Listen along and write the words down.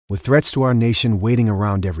With threats to our nation waiting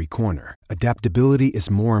around every corner, adaptability is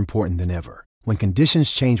more important than ever. When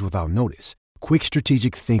conditions change without notice, quick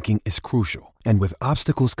strategic thinking is crucial. And with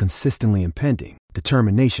obstacles consistently impending,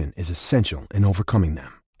 determination is essential in overcoming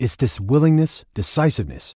them. It's this willingness,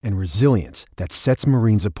 decisiveness, and resilience that sets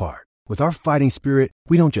Marines apart. With our fighting spirit,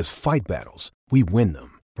 we don't just fight battles, we win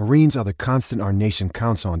them. Marines are the constant our nation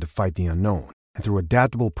counts on to fight the unknown. And through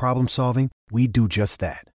adaptable problem solving, we do just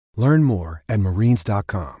that. Learn more at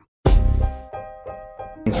marines.com.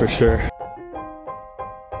 For sure.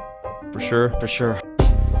 For sure. For sure.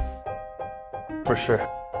 For sure.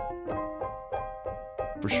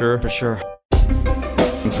 For sure. For sure.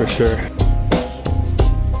 For sure.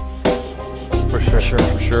 For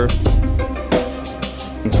sure. For sure. For sure. For sure.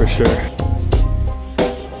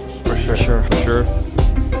 For sure.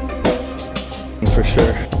 For sure. For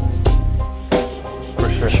sure.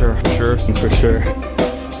 For sure. For sure. For sure.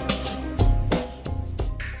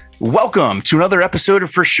 Welcome to another episode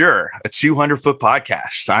of For Sure, a 200-foot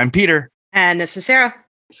podcast. I'm Peter. And this is Sarah.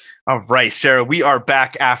 All right, Sarah, we are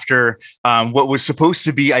back after what was supposed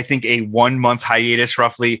to be, I think, a 1-month hiatus,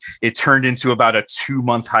 roughly. It turned into about a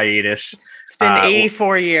 2-month hiatus. It's been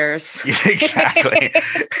 84 years. Exactly.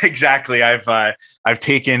 Exactly. I've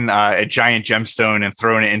taken a giant gemstone and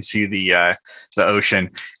thrown it into the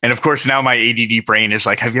ocean. And of course, now my ADD brain is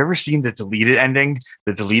like, have you ever seen the deleted ending?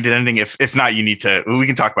 The deleted ending? If not, you need to, we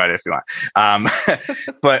can talk about it if you want.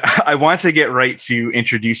 But I want to get right to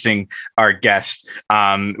introducing our guest.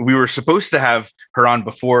 We were supposed to have her on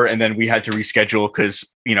before, and then we had to reschedule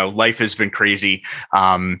because, you know, life has been crazy.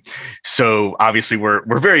 So obviously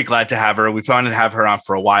we're very glad to have her. We've wanted to have her on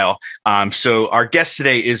for a while. So our guest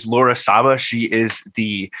today is Laura Saba. She is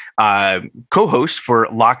the co-host for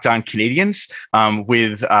Locked On Canadians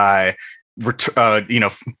with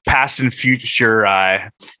past and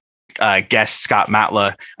future guest Scott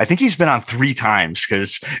Matla. I think he's been on 3 times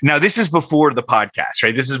because now this is before the podcast,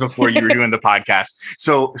 right? This is before you were doing the podcast.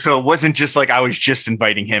 So it wasn't just like I was just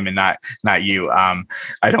inviting him and not you. I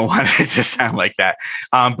don't want it to sound like that.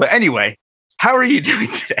 But anyway, how are you doing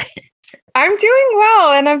today? I'm doing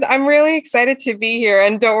well, and I'm really excited to be here.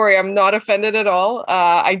 And don't worry, I'm not offended at all.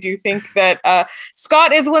 I do think that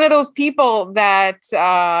Scott is one of those people that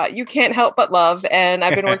you can't help but love. And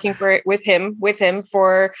I've been working with him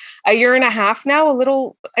for a year and a half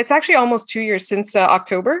now. It's actually almost 2 years since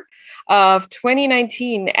October of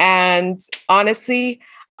 2019. And honestly,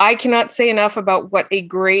 I cannot say enough about what a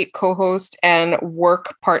great co-host and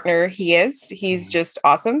work partner he is. He's just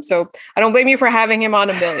awesome. So I don't blame you for having him on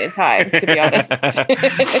a million times, to be honest.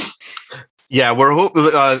 Yeah,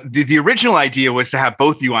 the original idea was to have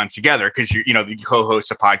both of you on together because you co-host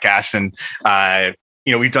a podcast, and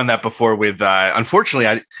we've done that before with unfortunately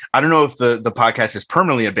I don't know if the podcast is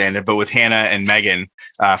permanently abandoned, but with Hannah and Megan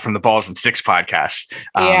from the Balls and Sticks podcast.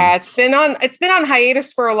 Yeah, it's been on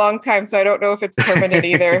hiatus for a long time, so I don't know if it's permanent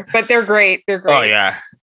either, but they're great. Oh yeah,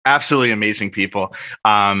 absolutely amazing people.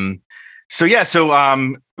 So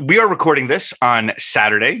we are recording this on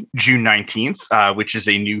Saturday, June 19th, which is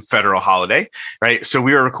a new federal holiday, right? So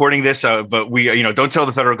we are recording this, but we, don't tell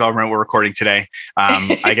the federal government we're recording today.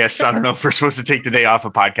 I guess, I don't know if we're supposed to take the day off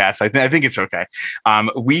of podcast. I think it's okay.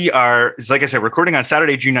 We are, like I said, recording on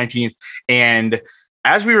Saturday, June 19th. And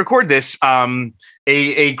as we record this,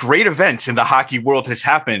 a great event in the hockey world has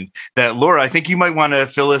happened that, Laura, I think you might want to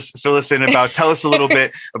fill us in about, tell us a little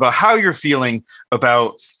bit about how you're feeling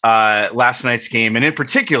about last night's game. And in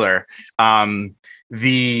particular,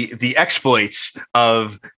 the exploits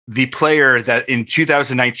of the player that in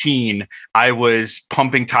 2019, I was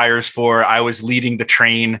pumping tires for. I was leading the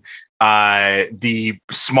train, the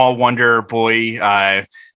small wonder boy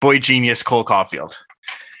genius, Cole Caulfield.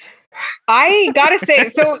 I gotta say,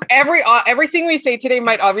 so everything we say today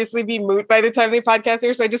might obviously be moot by the time the podcast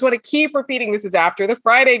airs. So I just want to keep repeating this is after the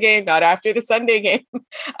Friday game, not after the Sunday game.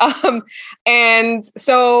 And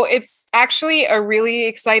so it's actually a really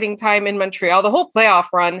exciting time in Montreal. The whole playoff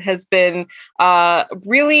run has been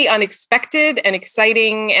really unexpected and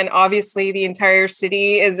exciting. And obviously the entire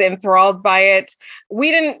city is enthralled by it. We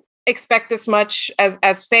didn't expect this much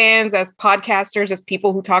as fans, as podcasters, as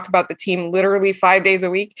people who talk about the team literally 5 days a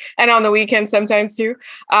week and on the weekend sometimes too.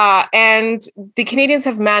 And the Canadians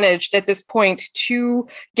have managed at this point to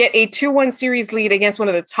get a 2-1 series lead against one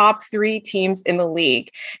of the top 3 teams in the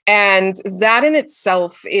league. And that in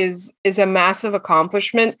itself is a massive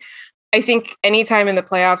accomplishment. I think anytime in the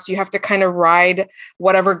playoffs, you have to kind of ride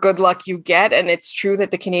whatever good luck you get. And it's true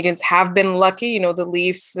that the Canadians have been lucky. You know, the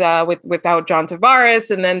Leafs without John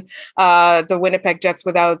Tavares, and then the Winnipeg Jets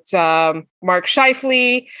without Mark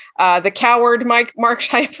Scheifele, the coward Mark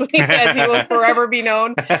Scheifele, as he will forever be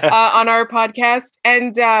known on our podcast.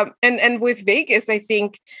 And with Vegas, I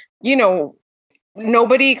think, you know,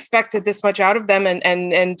 nobody expected this much out of them.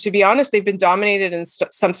 And to be honest, they've been dominated in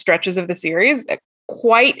some stretches of the series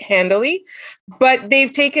quite handily, but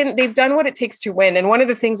they've done what it takes to win. And one of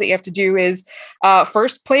the things that you have to do is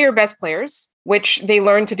first play your best players, which they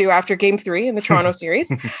learned to do after Game 3 in the Toronto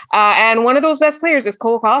series. And one of those best players is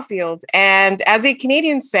Cole Caulfield. And as a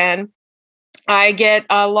Canadians fan, I get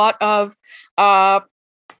a lot of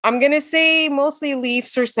I'm going to say mostly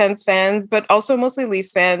Leafs or Sens fans, but also mostly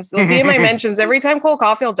Leafs fans. They'll be in my mentions every time Cole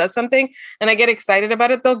Caulfield does something and I get excited about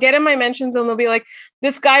it. They'll get in my mentions and they'll be like,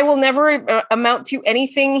 this guy will never amount to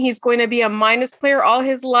anything. He's going to be a minus player all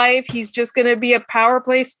his life. He's just going to be a power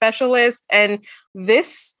play specialist. And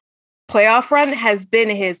this playoff run has been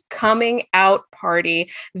his coming out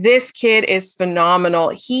party. This kid is phenomenal.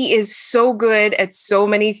 He is so good at so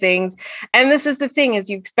many things. And this is the thing, is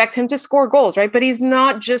you expect him to score goals, right? But he's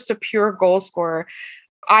not just a pure goal scorer.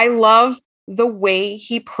 I love the way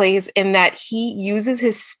he plays in that he uses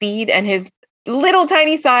his speed and his little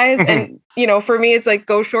tiny size. And, you know, for me, it's like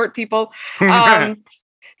go short people.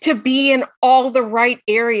 To be in all the right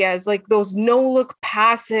areas, like those no-look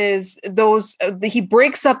passes, he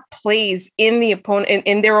breaks up plays in the opponent,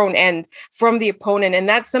 in their own end from the opponent. And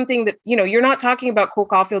that's something that, you know, you're not talking about Cole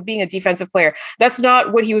Caulfield being a defensive player. That's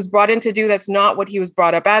not what he was brought in to do. That's not what he was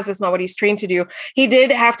brought up as. That's not what he's trained to do. He did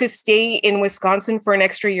have to stay in Wisconsin for an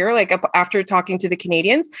extra year, like after talking to the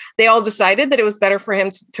Canadians. They all decided that it was better for him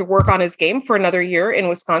to work on his game for another year in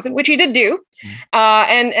Wisconsin, which he did do.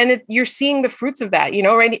 You're seeing the fruits of that, you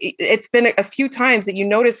know, right? It's been a few times that you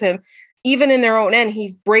notice him, even in their own end,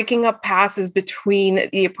 he's breaking up passes between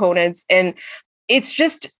the opponents. And it's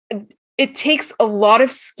just, it takes a lot of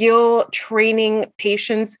skill, training,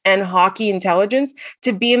 patience, and hockey intelligence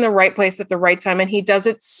to be in the right place at the right time. And he does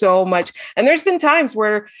it so much. And there's been times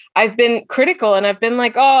where I've been critical and I've been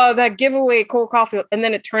like, oh, that giveaway Cole Caulfield. And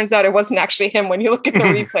then it turns out it wasn't actually him when you look at the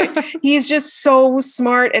replay. He's just so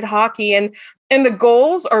smart at hockey. And the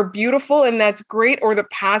goals are beautiful, and that's great. Or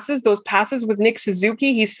those passes with Nick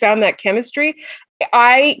Suzuki, he's found that chemistry.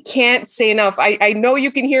 I can't say enough. I know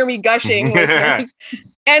you can hear me gushing, listeners.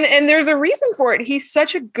 And there's a reason for it. He's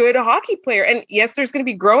such a good hockey player. And yes, there's going to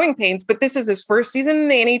be growing pains, but this is his first season in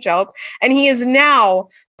the NHL. And he is now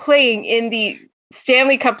playing in the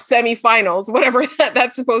Stanley Cup semifinals, whatever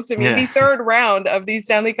that's supposed to mean, the third round of these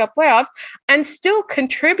Stanley Cup playoffs, and still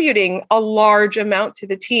contributing a large amount to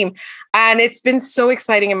the team. And it's been so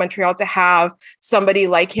exciting in Montreal to have somebody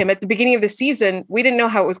like him. At the beginning of the season, we didn't know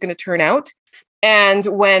how it was going to turn out. And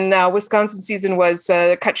when Wisconsin season was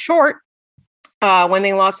cut short, when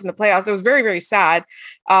they lost in the playoffs, it was very, very sad.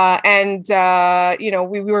 You know,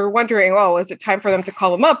 we were wondering, oh, is it time for them to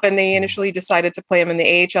call him up? And they initially decided to play him in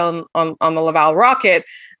the AHL on the Laval Rocket.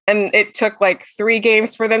 And it took like 3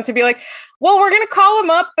 games for them to be like, well, we're going to call him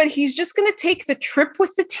up, but he's just going to take the trip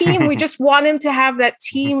with the team. We just want him to have that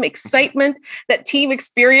team excitement, that team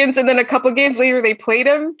experience. And then a couple of games later, they played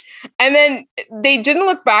him. And then they didn't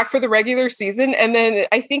look back for the regular season. And then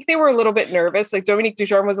I think they were a little bit nervous. Like Dominique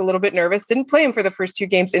Ducharme was a little bit nervous, didn't play him for the first 2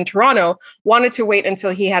 games in Toronto, wanted to wait until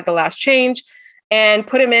he had the last change and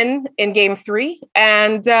put him in Game 3.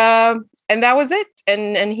 And that was it.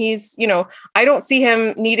 And he's, you know, I don't see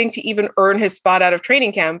him needing to even earn his spot out of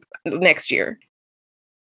training camp next year.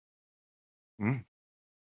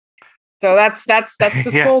 So that's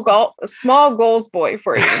the small goals boy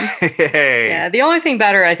for you. Yeah. The only thing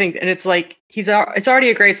better, I think, and it's like, it's already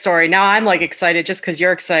a great story. Now I'm like excited just because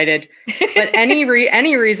you're excited, but any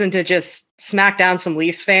reason to just smack down some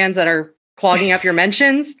Leafs fans that are clogging up your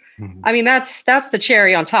mentions. I mean, that's the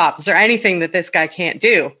cherry on top. Is there anything that this guy can't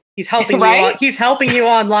do? He's helping you. He's helping you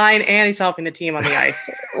online, and he's helping the team on the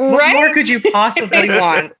ice. What more could you possibly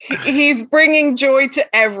want? He's bringing joy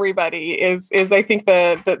to everybody. Is I think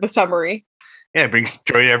the summary. Yeah, it brings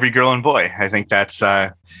joy to every girl and boy. I think that's.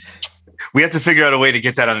 We have to figure out a way to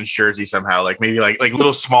get that on his jersey somehow. Like maybe like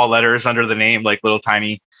little small letters under the name, like little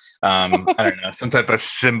tiny. I don't know, some type of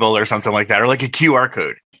symbol or something like that, or like a QR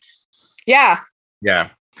code. Yeah. Yeah.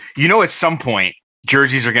 You know, at some point,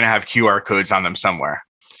 jerseys are going to have QR codes on them somewhere.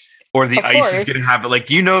 Or the ice is going to have it. Like,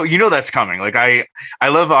 you know, that's coming. Like I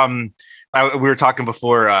love, we were talking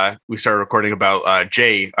before we started recording about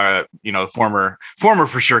Jay, you know, former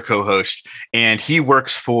for sure co-host, and he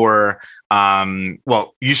works for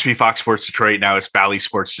Well, used to be Fox Sports Detroit. Now it's Bally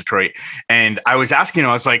Sports Detroit. And I was asking him,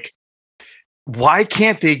 I was like, why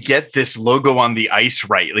can't they get this logo on the ice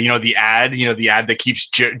right? The ad that keeps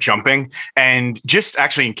jumping. And just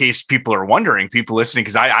actually, in case people are wondering, people listening,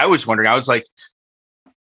 because I was wondering, I was like,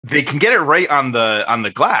 they can get it right on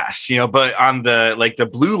the glass, but on the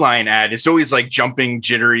blue line ad, it's always like jumping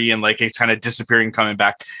jittery and like it's kind of disappearing, coming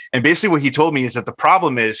back. And basically what he told me is that the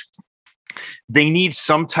problem is they need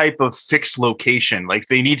some type of fixed location. Like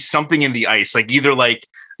they need something in the ice, like either like,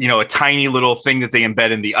 a tiny little thing that they embed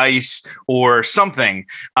in the ice or something,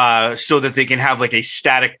 so that they can have like a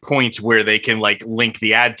static point where they can like link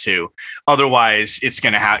the ad to. Otherwise it's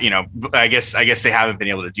going to have, I guess they haven't been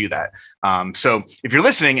able to do that. So if you're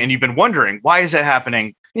listening and you've been wondering, why is that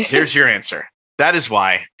happening? Here's your answer. That is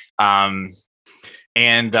why. Apparently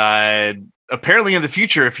in the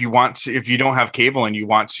future, if you don't have cable and you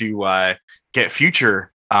want to get future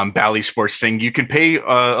Bally Sports thing, you can pay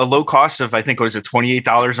a low cost of, I think, was it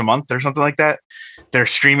 $28 a month or something like that? Their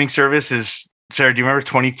streaming service is, Sarah, do you remember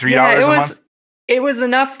 $23 a month? It was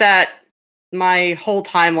enough that my whole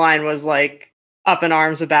timeline was like up in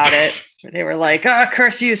arms about it. They were like,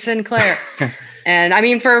 curse you, Sinclair. And I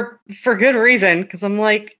mean, for good reason, because I'm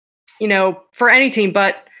like, for any team,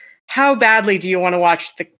 but how badly do you want to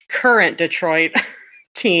watch the current Detroit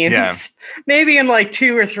teams? Yeah. Maybe in like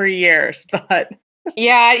 2 or 3 years, but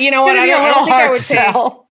yeah, you know what? I don't think I would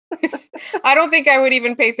sell. I don't think I would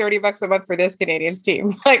even pay $30 a month for this Canadiens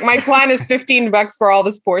team. Like my plan is $15 for all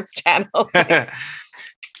the sports channels.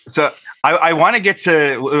 So I want to get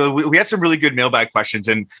to, we had some really good mailbag questions,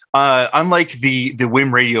 and unlike the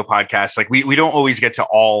WIM radio podcast, like we don't always get to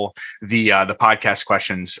all the podcast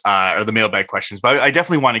questions or the mailbag questions, but I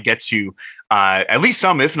definitely want to get to at least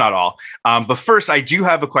some, if not all. But first, I do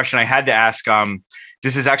have a question I had to ask.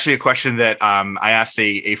 This is actually a question that I asked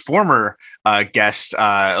a former guest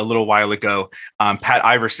a little while ago, Pat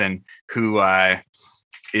Iverson, who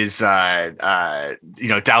is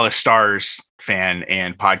Dallas Stars fan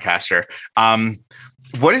and podcaster.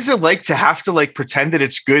 What is it like to have to like pretend that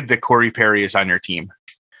it's good that Corey Perry is on your team?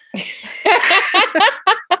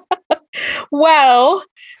 Well,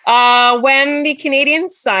 when the Canadiens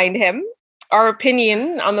signed him, our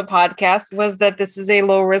opinion on the podcast was that this is a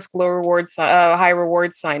low risk, low reward, high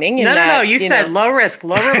reward signing. And no. You said low risk,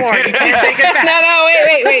 low reward. You can't take it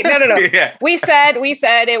back. Wait. No. Yeah. We said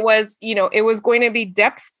it was, it was going to be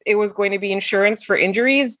depth. It was going to be insurance for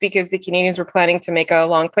injuries because the Canadiens were planning to make a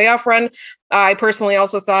long playoff run. I personally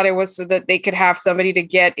also thought it was so that they could have somebody to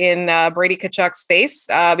get in Brady Tkachuk's face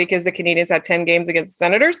because the Canadiens had 10 games against the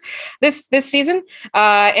Senators this season.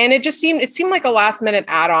 And it seemed like a last minute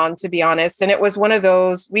add-on, to be honest. And it was one of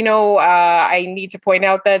those, I need to point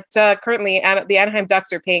out that currently the Anaheim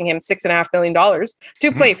Ducks are paying him $6.5 million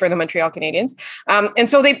to play for the Montreal Canadiens. And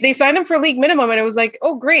so they signed him for league minimum, and it was like,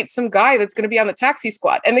 oh, great, some guy that's going to be on the taxi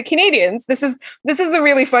squad. And the Canadiens, this is the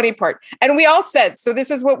really funny part. And we all said, so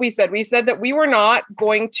this is what we said. We said that we were not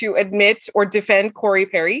going to admit or defend Corey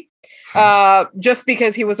Perry just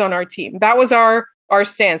because he was on our team. That was our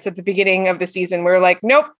stance at the beginning of the season. We were like,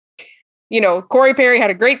 nope, Corey Perry had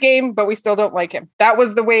a great game, but we still don't like him. That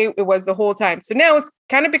was the way it was the whole time. So now it's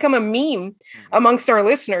kind of become a meme amongst our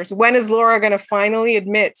listeners. When is Laura going to finally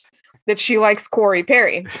admit that she likes Corey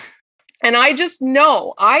Perry? And I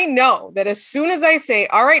know that as soon as I say,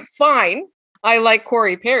 all right, fine, I like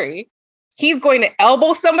Corey Perry, he's going to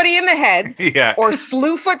elbow somebody in the head or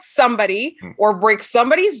slew foot somebody or break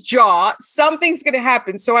somebody's jaw. Something's going to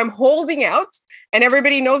happen. So I'm holding out, and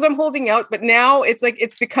everybody knows I'm holding out, but now it's like,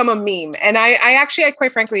 it's become a meme. And I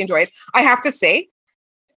quite frankly enjoy it. I have to say,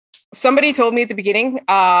 somebody told me at the beginning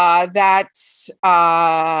that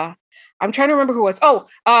I'm trying to remember who it was.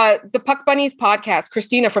 The Puck Bunnies podcast.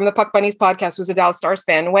 Christina from the Puck Bunnies podcast was a Dallas Stars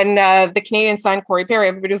fan. When the Canadiens signed Corey Perry,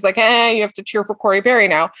 everybody was like, you have to cheer for Corey Perry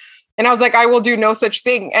now. And I was like, I will do no such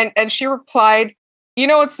thing. And she replied,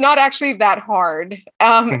 it's not actually that hard.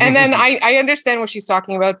 And then I understand what she's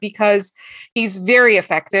talking about because he's very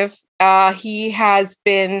effective. He has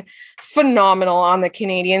been phenomenal on the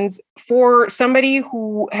Canadiens. For somebody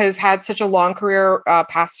who has had such a long career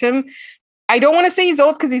past him, I don't want to say he's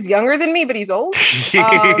old because he's younger than me, but he's old.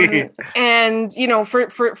 And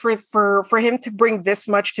for him to bring this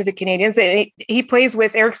much to the Canadiens, he plays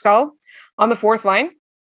with Eric Stahl on the fourth line.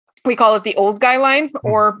 We call it the old guy line,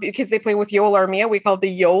 or because they play with Yoel Armia, we call it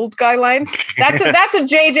the Yold guy line. That's a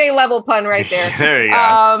JJ level pun right there. There you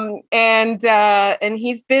go. And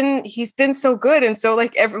he's been so good. And so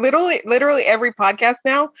like literally every podcast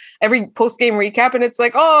now, every post game recap, and it's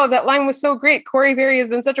like, oh, that line was so great. Corey Perry has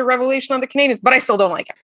been such a revelation on the Canadiens, but I still don't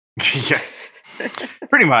like him. Yeah,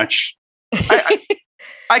 pretty much.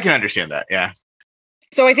 I can understand that. Yeah.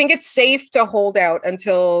 So I think it's safe to hold out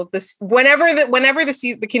until this, whenever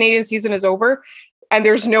the Canadian season is over and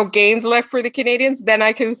there's no games left for the Canadians, then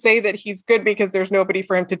I can say that he's good because there's nobody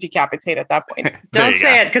for him to decapitate at that point. Don't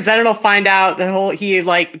say it, because then it'll find out he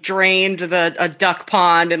like drained a duck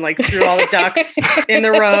pond and like threw all the ducks in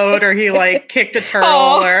the road, or he like kicked a turtle,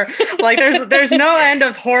 or like there's no end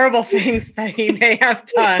of horrible things that he may have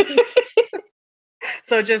done.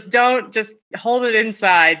 So just hold it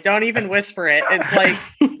inside. Don't even whisper it. It's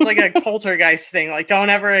like a poltergeist thing. Like, don't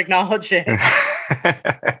ever acknowledge it.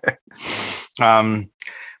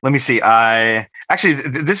 Let me see.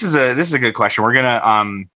 This is a good question. We're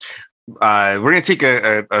gonna take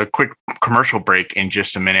a quick commercial break in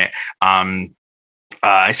just a minute.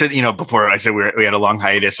 I said, before I said we had a long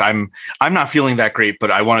hiatus. I'm not feeling that great, but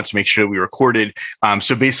I wanted to make sure we recorded.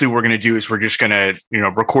 So basically what we're going to do is we're just going to,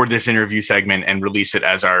 record this interview segment and release it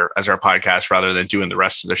as our podcast rather than doing the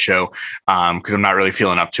rest of the show. Cause I'm not really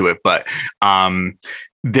feeling up to it, but,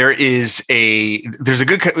 there's a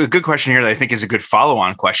good question here that I think is a good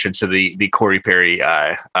follow-on question to the Corey Perry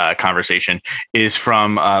conversation, is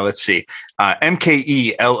from let's see,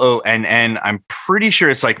 MKELONN. I'm pretty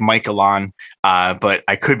sure it's like Mike Alon, but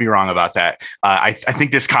I could be wrong about that. I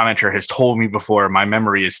think this commenter has told me before. My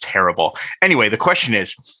memory is terrible. Anyway, the question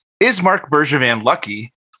is Marc Bergevin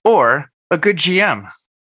lucky or a good GM?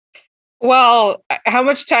 Well, how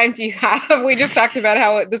much time do you have? We just talked about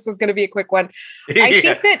how this was going to be a quick one.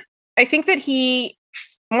 Yeah. I think that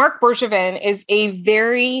Marc Bergevin is a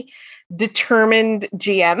very determined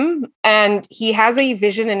GM, and he has a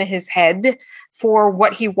vision in his head for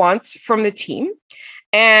what he wants from the team.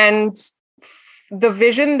 And the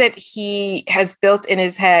vision that he has built in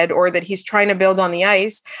his head, or that he's trying to build on the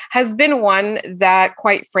ice, has been one that,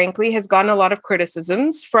 quite frankly, has gotten a lot of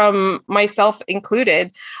criticisms from myself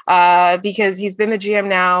included, because he's been the GM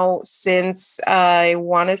now since I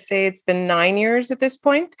want to say it's been 9 years at this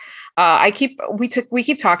point. We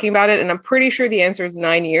keep talking about it, and I'm pretty sure the answer is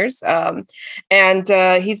 9 years.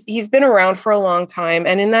 He's been around for a long time,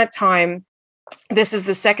 and in that time, this is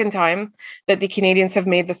the second time that the Canadians have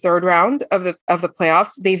made the third round of the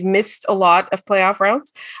playoffs. They've missed a lot of playoff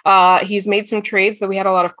rounds. He's made some trades that we had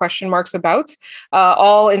a lot of question marks about,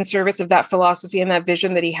 all in service of that philosophy and that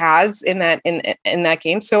vision that he has in that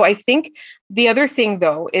game. So I think the other thing,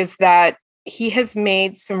 though, is that he has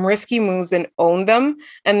made some risky moves and owned them,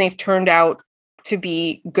 and they've turned out to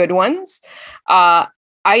be good ones.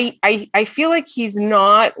 I feel like he's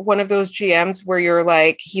not one of those GMs where you're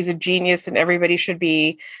like, he's a genius and everybody should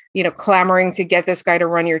be, clamoring to get this guy to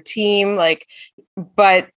run your team.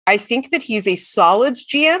 But I think that he's a solid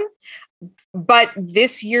GM. But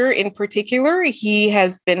this year in particular, he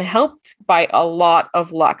has been helped by a lot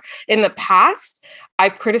of luck. In the past,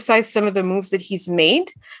 I've criticized some of the moves that he's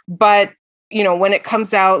made, but when it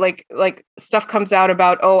comes out, like stuff comes out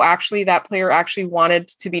about, oh, actually that player actually wanted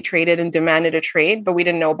to be traded and demanded a trade, but we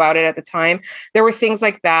didn't know about it at the time. There were things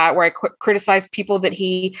like that where I criticized people that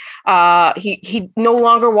he no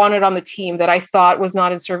longer wanted on the team, that I thought was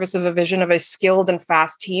not in service of a vision of a skilled and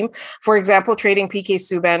fast team. For example, trading PK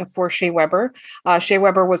Subban for Shea Weber. Shea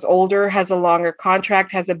Weber was older, has a longer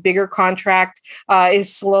contract, has a bigger contract,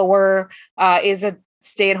 is slower, is a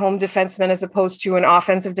stay-at-home defenseman as opposed to an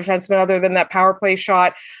offensive defenseman other than that power play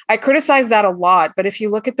shot. I criticize that a lot, but if you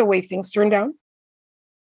look at the way things turned out,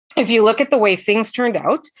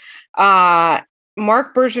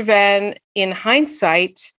 Marc Bergevin, in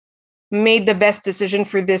hindsight, made the best decision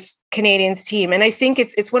for this Canadiens team. And I think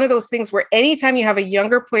it's one of those things where anytime you have a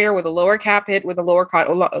younger player with a lower cap hit, with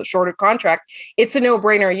a shorter contract, it's a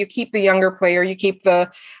no-brainer. You keep the younger player, you keep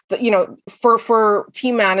the for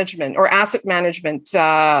team management or asset management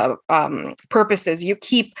purposes, you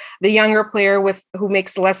keep the younger player who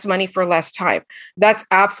makes less money for less time. That's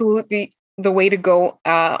absolutely the way to go.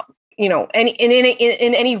 In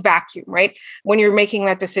any vacuum, right? When you're making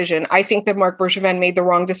that decision, I think that Marc Bergevin made the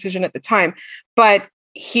wrong decision at the time, but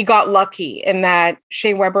he got lucky in that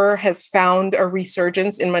Shea Weber has found a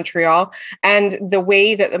resurgence in Montreal, and the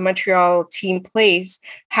way that the Montreal team plays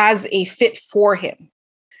has a fit for him.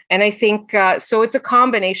 And I think, so it's a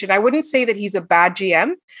combination. I wouldn't say that he's a bad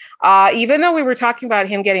GM, even though we were talking about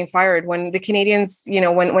him getting fired when the Canadians,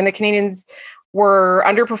 when the Canadians were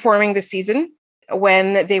underperforming this season,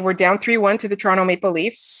 when they were down 3-1 to the Toronto Maple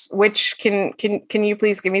Leafs, which can you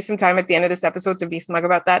please give me some time at the end of this episode to be smug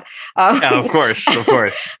about that? Yeah, of course.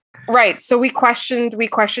 Right. So we questioned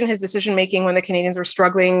his decision-making when the Canadians were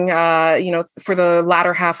struggling, for the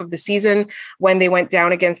latter half of the season, when they went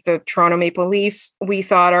down against the Toronto Maple Leafs. We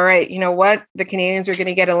thought, all right, you know what? The Canadians are going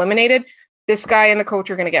to get eliminated. this guy and the coach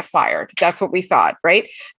are going to get fired. That's what we thought, right?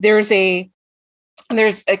 There's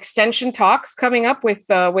extension talks coming up with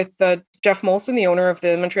Jeff Molson, the owner of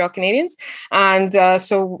the Montreal Canadiens. And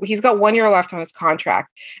so he's got 1 year left on his contract,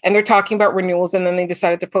 and they're talking about renewals. And then they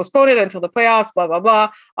decided to postpone it until the playoffs, blah, blah, blah,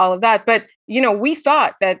 all of that. But, we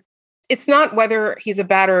thought that it's not whether he's a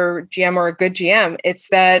bad or GM or a good GM. It's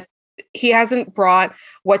that he hasn't brought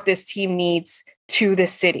what this team needs to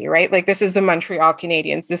this city, right? Like, this is the Montreal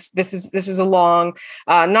Canadiens. This is a long,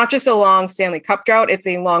 not just a long Stanley Cup drought, it's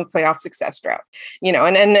a long playoff success drought, and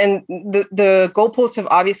the goalposts have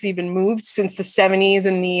obviously been moved since the 70s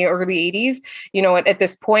and the early 80s. At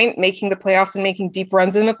this point, making the playoffs and making deep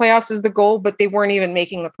runs in the playoffs is the goal, but they weren't even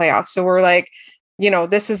making the playoffs. So we're like,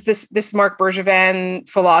 this is this Marc Bergevin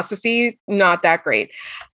philosophy, not that great.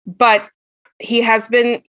 But he has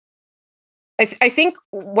been, I think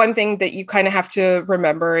one thing that you kind of have to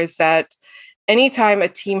remember is that anytime a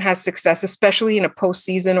team has success, especially in a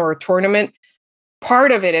postseason or a tournament,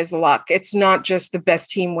 part of it is luck. It's not just the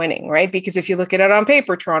best team winning, right? Because if you look at it on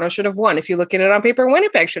paper, Toronto should have won. If you look at it on paper,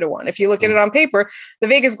 Winnipeg should have won. If you look at it on paper, the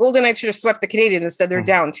Vegas Golden Knights should have swept the Canadiens. Instead, they're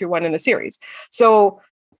down 2-1 in the series. So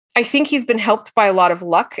I think he's been helped by a lot of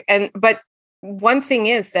luck. But one thing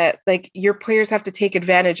is that, like, your players have to take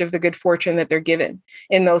advantage of the good fortune that they're given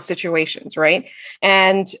in those situations, right?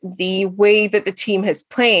 And the way that the team is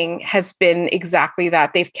playing has been exactly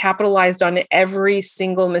that. They've capitalized on every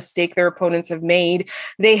single mistake their opponents have made.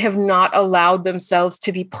 They have not allowed themselves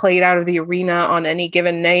to be played out of the arena on any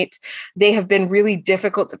given night. They have been really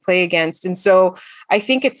difficult to play against. And so I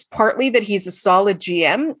think it's partly that he's a solid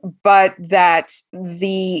GM, but that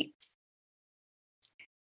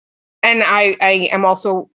and I am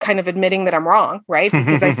also kind of admitting that I'm wrong, right?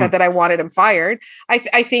 Because I said that I wanted him fired.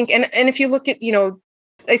 I think, and if you look at,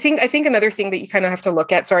 I think another thing that you kind of have to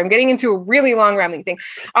look at, sorry, I'm getting into a really long rambling thing.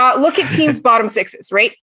 Look at teams' bottom sixes,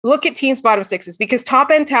 right? Look at teams' bottom sixes, because top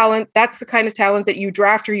end talent, that's the kind of talent that you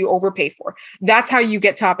draft or you overpay for. That's how you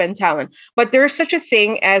get top end talent. But there's such a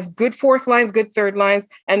thing as good fourth lines, good third lines,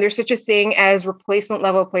 and there's such a thing as replacement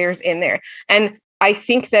level players in there. And I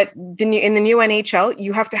think that in the new NHL,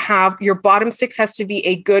 you have to have your bottom six has to be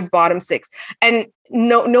a good bottom six. And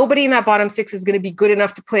nobody in that bottom six is going to be good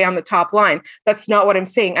enough to play on the top line. That's not what I'm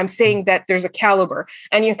saying. I'm saying that there's a caliber,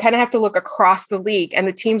 and you kind of have to look across the league, and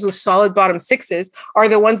the teams with solid bottom sixes are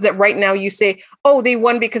the ones that right now you say, oh, they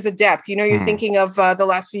won because of depth. You're thinking of the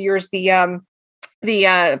last few years,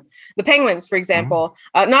 the Penguins, for example.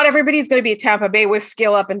 Not everybody's going to be at Tampa Bay with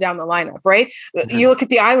skill up and down the lineup, right? You look at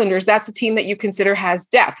the Islanders, that's a team that you consider has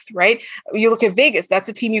depth, right? You look at Vegas, that's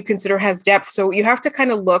a team you consider has depth. So you have to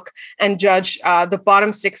kind of look and judge the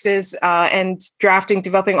bottom sixes and drafting,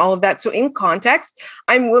 developing all of that. So in context,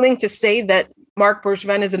 I'm willing to say that Marc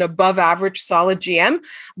Bergevin is an above average solid GM,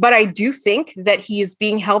 but I do think that he is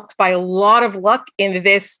being helped by a lot of luck in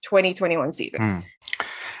this 2021 season.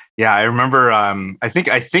 Yeah, I remember. I think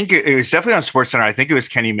it was definitely on SportsCenter. I think it was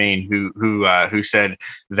Kenny Mayne who said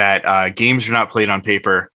that games are not played on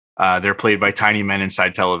paper; they're played by tiny men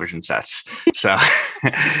inside television sets. So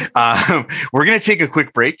we're going to take a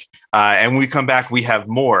quick break, and when we come back, we have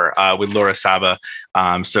more with Laura Saba.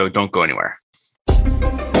 So don't go anywhere.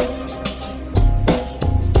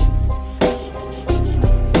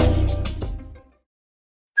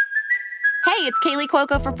 Hey, it's Kaylee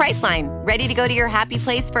Cuoco for Priceline. Ready to go to your happy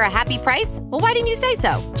place for a happy price? Well, why didn't you say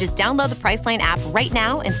so? Just download the Priceline app right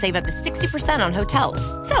now and save up to 60% on hotels.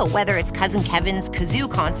 So whether it's Cousin Kevin's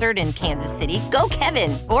Kazoo Concert in Kansas City, go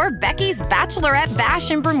Kevin, or Becky's Bachelorette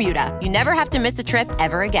Bash in Bermuda, you never have to miss a trip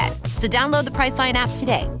ever again. So download the Priceline app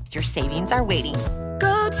today. Your savings are waiting.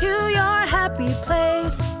 Go to your happy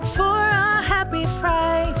place for a happy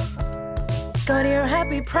price. Go to your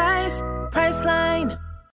happy price, Priceline.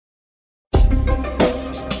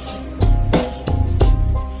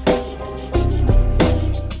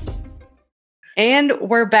 And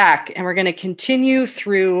we're back, and we're going to continue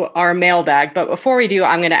through our mailbag. But before we do,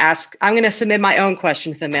 I'm going to submit my own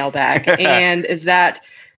question to the mailbag. And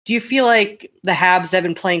do you feel like the Habs have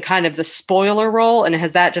been playing kind of the spoiler role, and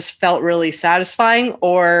has that just felt really satisfying?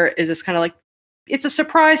 Or is this kind of like, it's a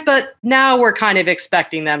surprise, but now we're kind of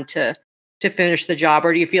expecting them to finish the job?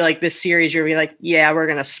 Or do you feel like this series, you're like, yeah, we're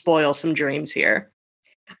going to spoil some dreams here?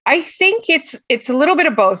 I think it's a little bit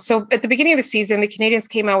of both. So at the beginning of the season, the Canadians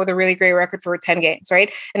came out with a really great record for 10 games,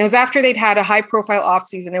 right? And it was after they'd had a high profile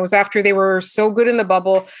offseason. It was after they were so good in the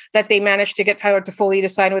bubble that they managed to get Tyler Toffoli to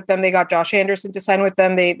sign with them. They got Josh Anderson to sign with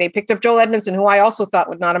them. They picked up Joel Edmondson, who I also thought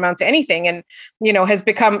would not amount to anything, and has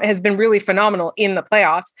been really phenomenal in the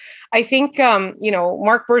playoffs. I think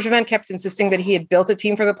Marc Bergevin kept insisting that he had built a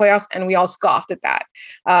team for the playoffs, and we all scoffed at that.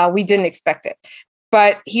 We didn't expect it.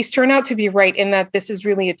 But he's turned out to be right in that this is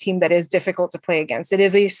really a team that is difficult to play against. It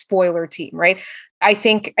is a spoiler team, right? I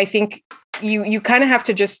think you kind of have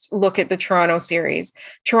to just look at the Toronto series.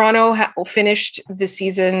 Toronto finished the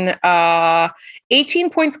season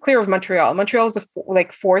 18 points clear of Montreal. Montreal was the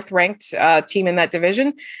fourth ranked team in that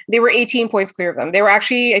division. They were 18 points clear of them. They were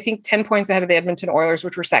actually, I think, 10 points ahead of the Edmonton Oilers,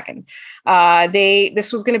 which were second.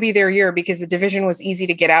 This was going to be their year because the division was easy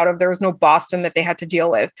to get out of. There was no Boston that they had to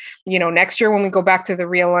deal with. Next year when we go back to the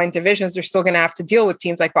realigned divisions, they're still going to have to deal with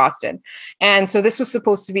teams like Boston. And so this was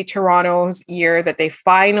supposed to be Toronto's year that they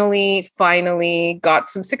finally got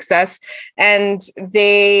some success, and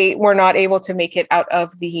they were not able to make it out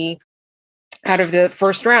of the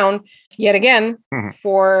first round yet again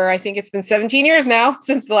for, I think it's been 17 years now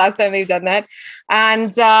since the last time they've done that.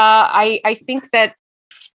 And I think that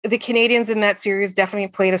the Canadians in that series definitely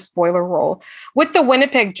played a spoiler role. With the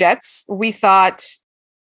Winnipeg Jets, we thought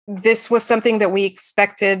this was something that we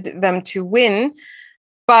expected them to win,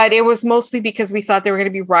 but it was mostly because we thought they were going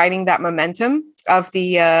to be riding that momentum of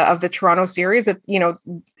the Toronto series. That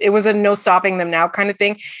it was a no stopping them now kind of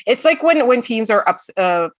thing. It's like when teams are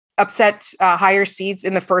upset higher seeds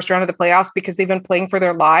in the first round of the playoffs because they've been playing for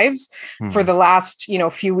their lives for the last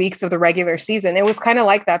few weeks of the regular season. It was kind of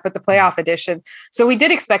like that, but the playoff edition. So we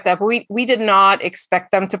did expect that, but we did not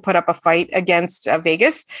expect them to put up a fight against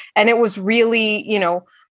Vegas, and it was really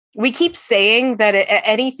we keep saying that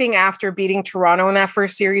anything after beating Toronto in that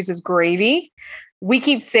first series is gravy. We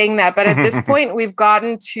keep saying that, but at this point, we've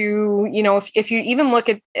gotten to, if you even look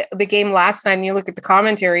at the game last night and you look at the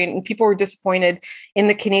commentary, and people were disappointed in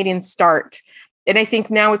the Canadian start. And I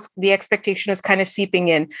think now the expectation is kind of seeping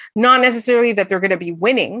in. Not necessarily that they're going to be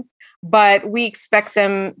winning, but we expect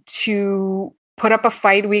them to put up a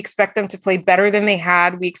fight. We expect them to play better than they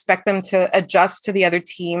had. We expect them to adjust to the other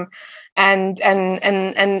team and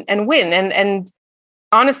win. And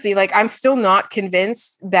honestly, I'm still not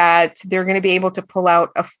convinced that they're going to be able to pull out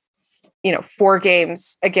 4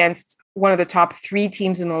 games against one of the top 3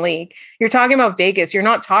 teams in the league. You're talking about Vegas. You're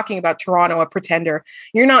not talking about Toronto, a pretender.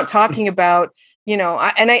 You're not talking about,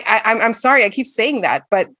 I'm sorry, I keep saying that,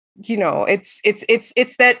 but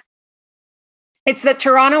it's that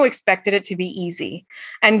Toronto expected it to be easy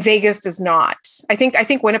and Vegas does not. I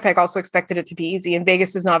think Winnipeg also expected it to be easy and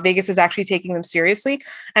Vegas does not. Vegas is actually taking them seriously.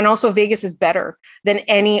 And also Vegas is better than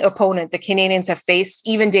any opponent the Canadians have faced,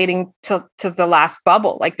 even dating to the last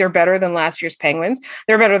bubble. They're better than last year's Penguins.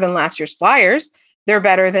 They're better than last year's Flyers. They're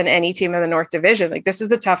better than any team in the North Division. This is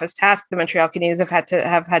the toughest task the Montreal Canadiens have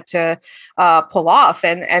had to pull off.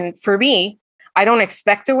 And for me, I don't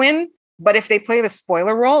expect to win. But if they play the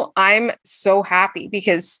spoiler role, I'm so happy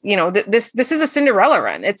because, this is a Cinderella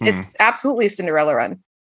run. It's absolutely a Cinderella run.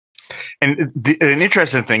 And an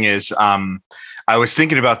interesting thing is, I was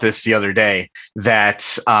thinking about this the other day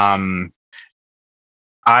that I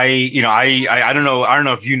don't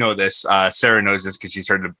know if you know this. Sarah knows this because she's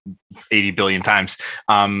heard it 80 billion times.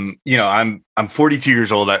 I'm 42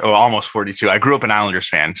 years old, or almost 42. I grew up an Islanders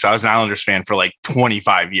fan, so I was an Islanders fan for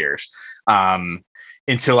 25 years.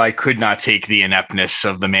 Until I could not take the ineptness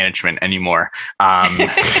of the management anymore.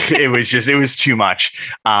 It was too much.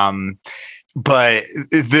 But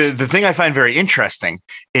the thing I find very interesting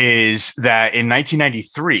is that in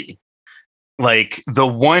 1993,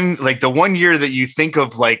 the one year that you think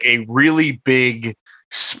of a really big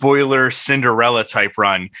spoiler Cinderella type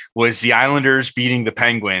run was the Islanders beating the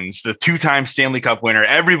Penguins, the 2-time Stanley Cup winner.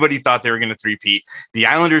 Everybody thought they were going to three-peat. The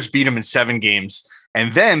Islanders beat them in 7 games.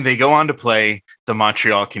 And then they go on to play the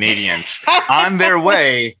Montreal Canadiens on their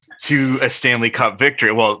way to a Stanley Cup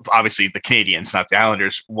victory. Well, obviously the Canadiens, not the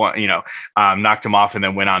Islanders, knocked them off and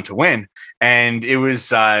then went on to win. And it was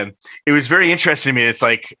very interesting to me. It's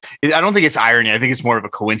I don't think it's irony. I think it's more of a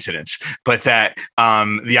coincidence, but that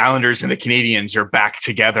the Islanders and the Canadiens are back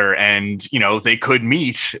together and, they could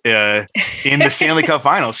meet in the Stanley Cup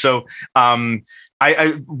final. So,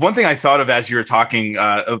 one thing I thought of as you were talking,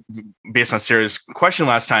 based on Sarah's question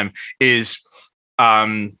last time, is I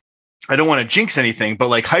don't want to jinx anything, but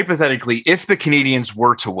hypothetically, if the Canadiens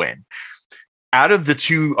were to win, out of the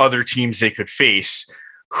 2 other teams they could face,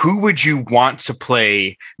 who would you want to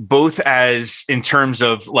play, both as in terms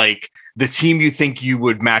of the team you think you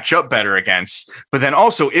would match up better against, but then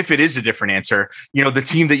also, if it is a different answer, the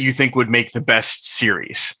team that you think would make the best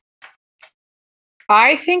series.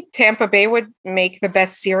 I think Tampa Bay would make the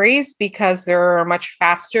best series because they're much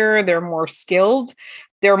faster, they're more skilled,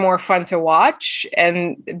 they're more fun to watch,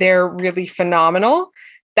 and they're really phenomenal.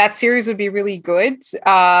 That series would be really good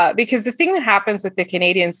because the thing that happens with the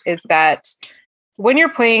Canadiens is that when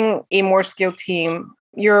you're playing a more skilled team,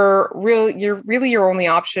 your only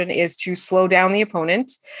option is to slow down the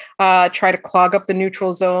opponent, try to clog up the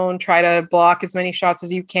neutral zone, try to block as many shots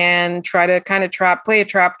as you can, try to kind of play a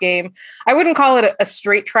trap game. I wouldn't call it a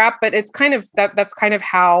straight trap, but it's kind of that's kind of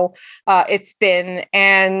how it's been.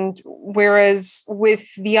 And whereas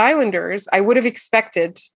with the Islanders, I would have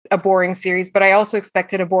expected a boring series, but I also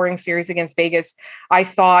expected a boring series against Vegas. I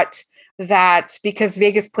thought that because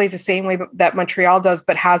Vegas plays the same way that Montreal does,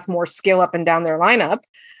 but has more skill up and down their lineup,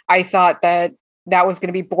 I thought that was going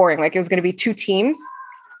to be boring. Like it was going to be two teams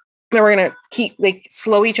that were going to keep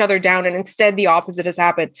slow each other down. And instead the opposite has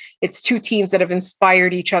happened. It's two teams that have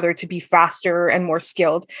inspired each other to be faster and more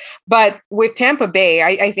skilled. But with Tampa Bay,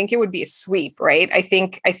 I think it would be a sweep, right? I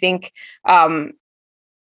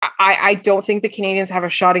don't think the Canadiens have a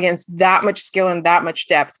shot against that much skill and that much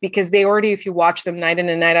depth because they already, if you watch them night in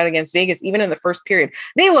and night out against Vegas, even in the first period,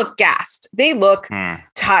 they look gassed. They look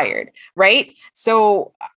tired, right?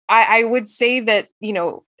 So I would say that,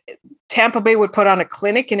 Tampa Bay would put on a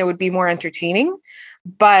clinic and it would be more entertaining.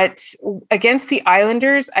 But against the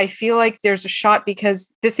Islanders, I feel like there's a shot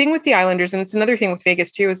because the thing with the Islanders, and it's another thing with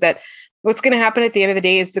Vegas too, is that what's going to happen at the end of the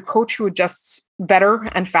day is the coach who adjusts better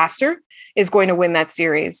and faster is going to win that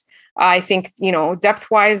series. I think,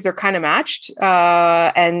 depth-wise, they're kind of matched.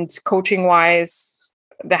 And coaching-wise,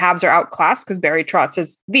 the Habs are outclassed because Barry Trotz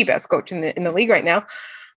is the best coach in the league right now.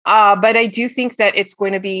 But I do think that it's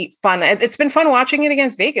going to be fun. It's been fun watching it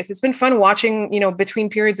against Vegas. It's been fun watching, between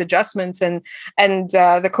periods adjustments and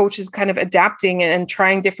the coaches kind of adapting and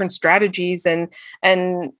trying different strategies. And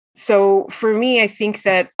so for me, I think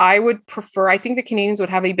that I think the Canadiens would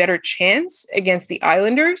have a better chance against the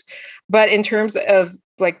Islanders. But in terms of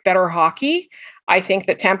better hockey, I think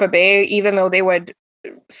that Tampa Bay, even though they would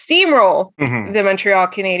steamroll the Montreal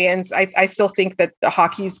Canadiens, I still think that the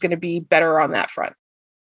hockey is going to be better on that front.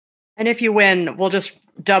 And if you win, we'll just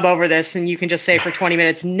dub over this and you can just say for 20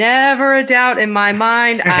 minutes, never a doubt in my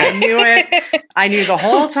mind. I knew it. I knew the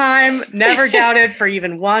whole time, never doubted for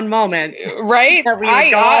even one moment. Right? That we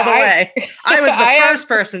would go all the way. I was the first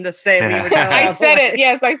person to say we would go all the way. I said it.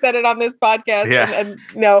 Yes, I said it on this podcast. Yeah. And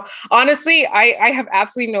no, honestly, I have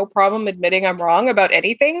absolutely no problem admitting I'm wrong about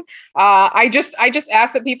anything. I just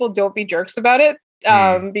ask that people don't be jerks about it.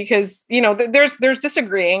 Because, there's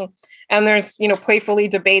disagreeing and there's, playfully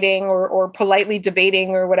debating or politely debating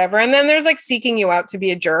or whatever. And then there's seeking you out to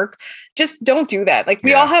be a jerk. Just don't do that.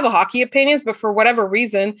 We all have hockey opinions, but for whatever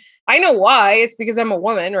reason, I know why. It's because I'm a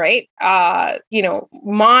woman, right?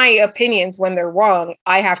 My opinions, when they're wrong,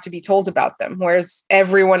 I have to be told about them. Whereas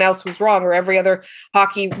everyone else was wrong, or every other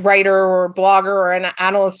hockey writer or blogger or an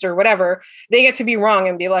analyst or whatever, they get to be wrong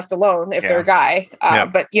and be left alone if they're a guy.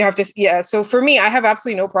 But you have to, So for me, I have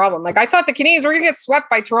absolutely no problem. I thought the Canadiens were going to get swept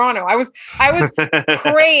by Toronto. I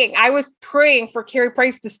was praying for Carey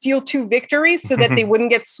Price to steal 2 victories so that they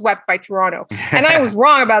wouldn't get swept by Toronto. And I was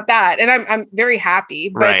wrong about that. And I'm very happy.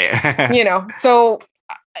 But, right. So,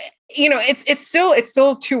 it's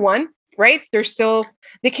still 2-1, right? There's still,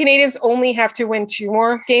 the Canadiens only have to win 2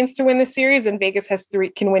 more games to win the series, and Vegas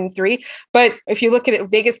can win 3. But if you look at it,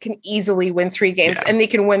 Vegas can easily win 3 games and they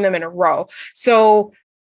can win them in a row. So,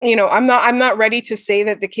 I'm not ready to say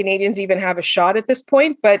that the Canadiens even have a shot at this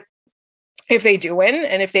point, but if they do win,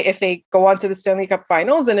 and if they go on to the Stanley Cup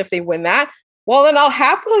Finals, and if they win that, well, then I'll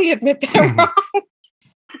happily admit that I'm wrong.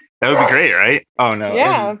 That would be great, right? Oh no.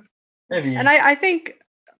 Yeah. And I think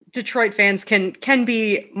Detroit fans can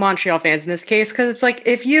be Montreal fans in this case, because it's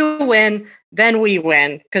if you win, then we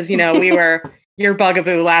win, because we were your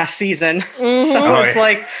bugaboo last season. So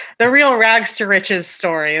it's the real rags to riches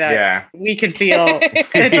story that we can feel.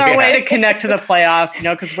 It's our way to connect to the playoffs,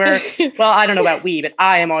 because I don't know about but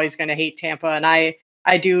I am always going to hate Tampa. And I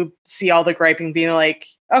do see all the griping being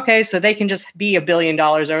okay, so they can just be $1 billion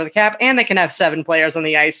over the cap and they can have 7 players on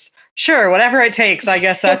the ice. Sure, whatever it takes, I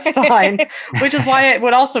guess that's fine. Which is why it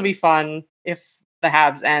would also be fun if the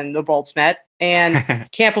Habs and the Bolts met. And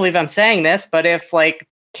can't believe I'm saying this, but if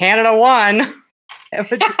Canada won, It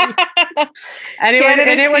would be-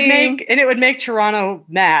 and it would make Toronto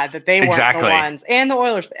mad that they weren't Exactly. the ones, and the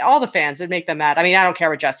Oilers, all the fans, it'd make them mad. I mean, I don't care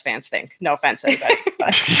what Jets fans think. No offense to anybody,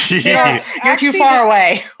 but Yeah. you're too far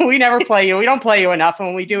away. We never play you. We don't play you enough, and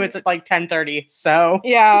when we do, it's at like 10:30. So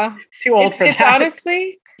Yeah. too old for It's that.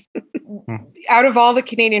 honestly, out of all the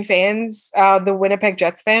Canadian fans, the Winnipeg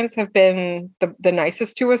Jets fans have been the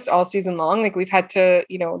nicest to us all season long. Like we've had to,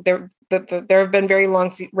 there have been very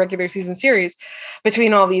long regular season series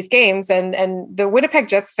between all these games, and the Winnipeg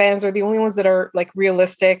Jets fans are the only ones that are like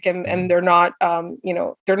realistic, and they're not,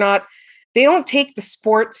 they don't take the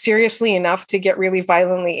sport seriously enough to get really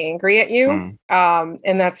violently angry at you. And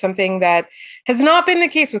that's something that has not been the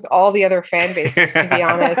case with all the other fan bases, to be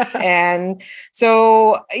honest. And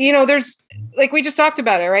so, there's, like we just talked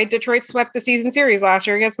about it, right? Detroit swept the season series last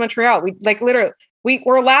year against Montreal. We like literally,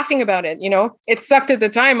 we're laughing about it. It sucked at the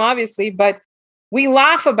time, obviously, but we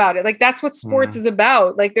laugh about it. Like that's what sports is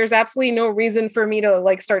about. Like there's absolutely no reason for me to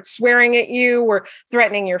like start swearing at you or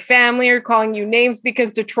threatening your family or calling you names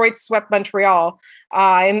because Detroit swept Montreal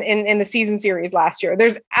in the season series last year.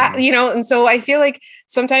 There's, and so I feel like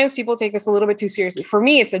sometimes people take this a little bit too seriously. For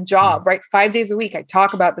me, it's a job, right? 5 days a week, I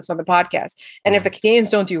talk about this on the podcast. And if the Canadians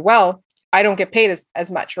don't do well, I don't get paid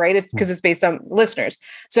as much, right? It's because it's based on listeners.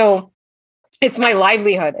 So it's my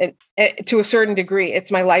livelihood to a certain degree.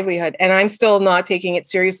 It's my livelihood. And I'm still not taking it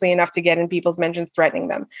seriously enough to get in people's mentions threatening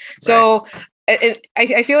them. So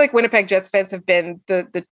I feel like Winnipeg Jets fans have been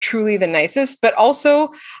the truly the nicest, but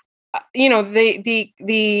also,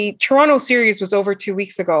 the Toronto series was over 2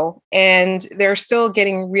 weeks ago, and they're still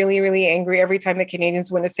getting really, really angry every time the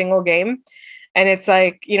Canadians win a single game. And it's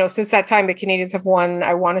like, since that time, the Canadians have won,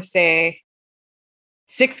 I want to say,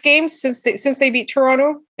 6 games since they beat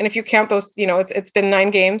Toronto. And if you count those, it's been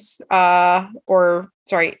 9 games, 10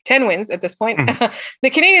 wins at this point. The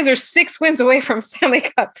Canadians are 6 wins away from Stanley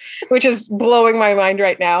Cup, which is blowing my mind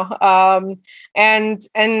right now. And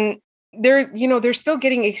they're still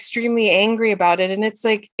getting extremely angry about it. And it's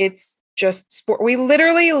like, it's just sport. We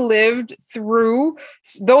literally lived through,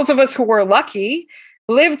 those of us who were lucky,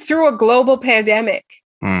 lived through a global pandemic.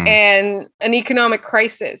 And an economic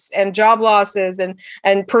crisis and job losses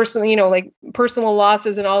and personal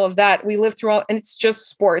losses and all of that. We live through all, and it's just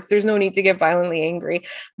sports. There's no need to get violently angry.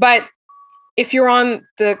 But if you're on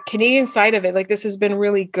the Canadian side of it, like this has been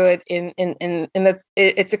really good in that's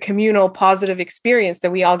it's a communal positive experience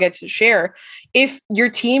that we all get to share. If your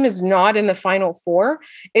team is not in the Final Four,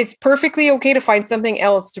 it's perfectly okay to find something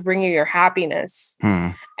else to bring you your happiness.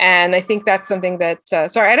 And I think that's something that,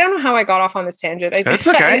 sorry, I don't know how I got off on this tangent. That's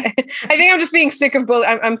okay. I think I'm just being sick of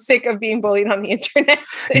I'm sick of being bullied on the internet.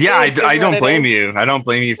 Yeah, I don't blame you. I don't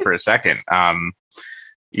blame you for a second.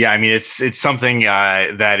 Yeah, I mean, it's something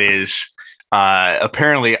that is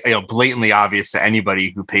apparently, blatantly obvious to anybody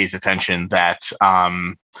who pays attention that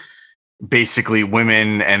basically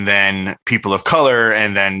women and then people of color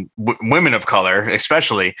and then women of color,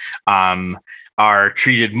 especially, are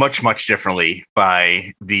treated much, much differently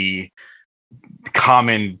by the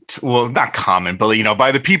common, well, not common, but,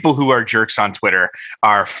 by the people who are jerks on Twitter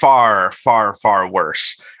are far, far, far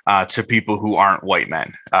worse to people who aren't white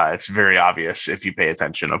men. It's very obvious if you pay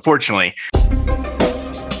attention, unfortunately.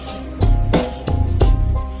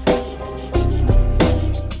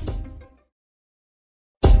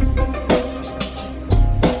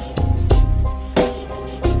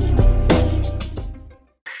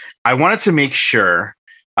 I wanted to make sure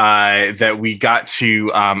that we got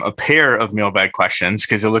to a pair of mailbag questions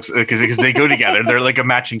because they go together. They're like a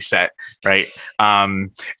matching set, right?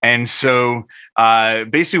 And so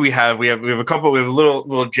basically we have a couple. We have a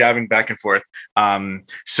little jabbing back and forth.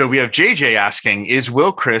 So we have JJ asking, is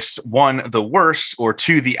Will Christ 1 the worst or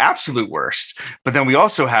 2 the absolute worst? But then we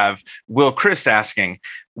also have Will Christ asking,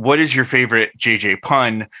 what is your favorite JJ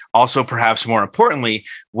pun? Also, perhaps more importantly,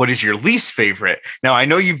 what is your least favorite? Now, I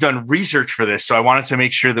know you've done research for this, so I wanted to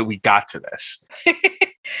make sure that we got to this.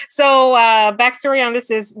 So backstory on this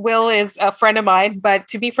is Will is a friend of mine, but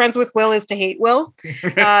to be friends with Will is to hate Will.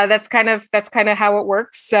 That's kind of how it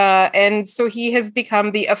works. And so he has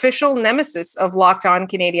become the official nemesis of Locked On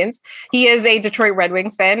Canadians. He is a Detroit Red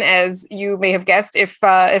Wings fan, as you may have guessed. If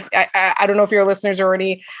I don't know if your listeners are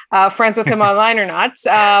already friends with him online or not.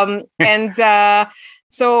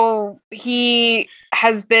 So he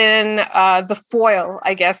has been the foil,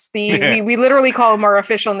 I guess. We literally call him our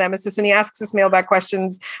official nemesis, and he asks us mailbag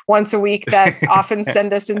questions once a week that often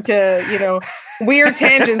send us into, weird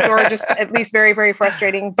tangents or just at least very, very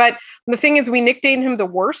frustrating. But the thing is, we nicknamed him the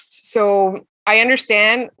worst. So I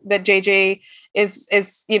understand that JJ is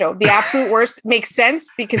the absolute worst. Makes sense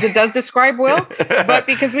because it does describe Will, but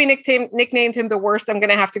because we nicknamed him the worst, I'm going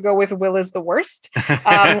to have to go with Will is the worst.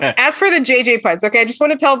 As for the JJ puns, okay, I just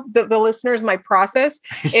want to tell the listeners my process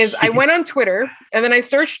is I went on Twitter and then I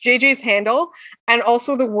searched JJ's handle and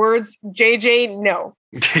also the words JJ no.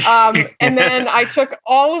 And then I took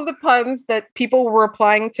all of the puns that people were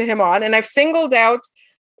replying to him on, and I've singled out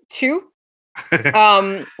 2.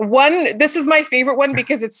 One, this is my favorite one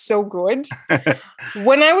because it's so good.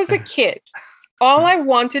 When I was a kid, all I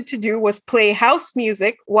wanted to do was play house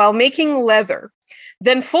music while making leather.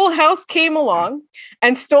 Then Full House came along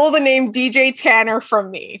and stole the name DJ Tanner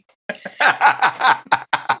from me.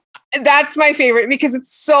 That's my favorite because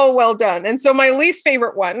it's so well done. And so my least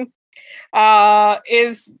favorite one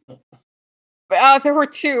is there were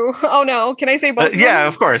 2. Oh no. Can I say both? Yeah,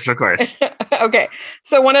 of course. Okay.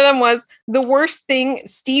 So one of them was the worst thing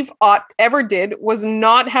Steve Ott ever did was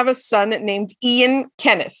not have a son named Ian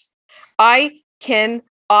Kenneth. I can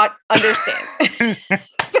understand.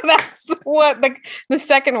 So that's what the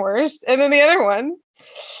second worst. And then the other one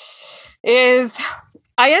is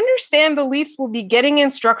I understand the Leafs will be getting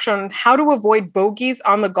instruction on how to avoid bogeys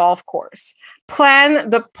on the golf course. Plan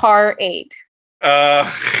the par 8.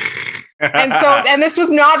 And this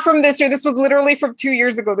was not from this year. This was literally from 2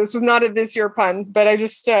 years ago. This was not a this year pun, but I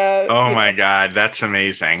just. Oh my God, that's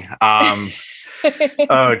amazing.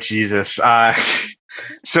 Oh Jesus.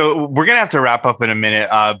 So we're gonna have to wrap up in a minute.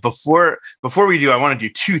 Before we do, I want to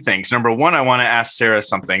do 2 things. Number one, I want to ask Sarah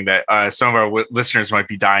something that some of our listeners might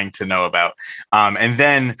be dying to know about. And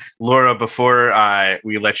then Laura, before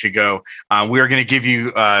we let you go, we are going to give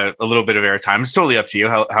you a little bit of airtime. It's totally up to you.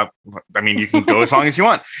 I mean, you can go as long as you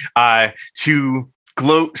want to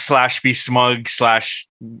gloat / be smug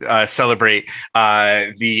 / celebrate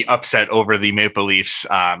the upset over the Maple Leafs.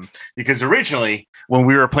 Because originally, when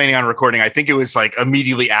we were planning on recording, I think it was like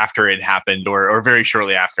immediately after it happened or very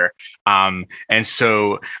shortly after. And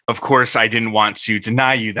so, of course, I didn't want to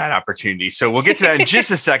deny you that opportunity. So we'll get to that in just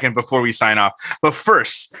a second before we sign off. But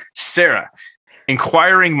first, Sarah,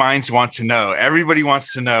 inquiring minds want to know. Everybody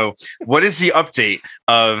wants to know, what is the update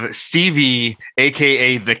of Stevie,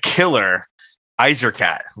 a.k.a. the Killer,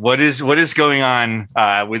 Eisercat? What is going on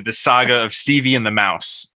with the saga of Stevie and the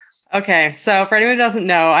Mouse? Okay, so for anyone who doesn't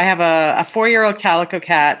know, I have a 4-year-old calico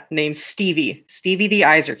cat named Stevie the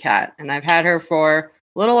Eisercat, and I've had her for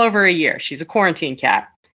a little over a year. She's a quarantine cat.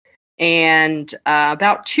 And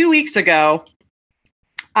about 2 weeks ago,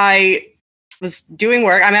 I was doing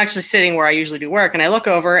work. I'm actually sitting where I usually do work, and I look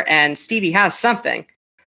over and Stevie has something.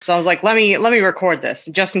 So I was like, let me record this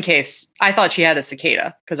just in case. I thought she had a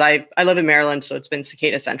cicada because I live in Maryland, so it's been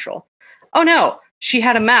cicada central. Oh no, she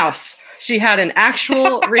had a mouse. She had an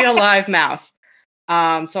actual real live mouse.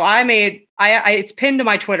 So it's pinned to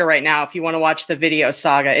my Twitter right now. If you want to watch the video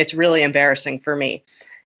saga, it's really embarrassing for me.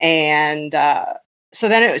 And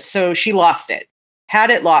so she lost it,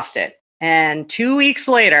 lost it. And 2 weeks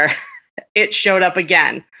later, it showed up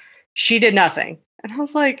again. She did nothing. And I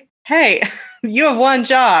was like, hey, you have one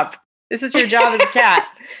job. This is your job as a cat.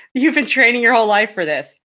 You've been training your whole life for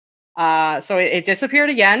this. So it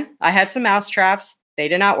disappeared again. I had some mouse traps. They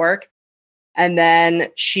did not work. And then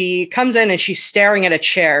she comes in and she's staring at a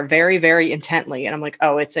chair very, very intently. And I'm like,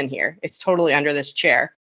 oh, it's in here. It's totally under this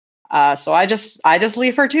chair. So I just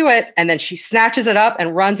leave her to it. And then she snatches it up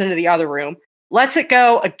and runs into the other room, lets it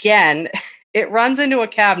go again. It runs into a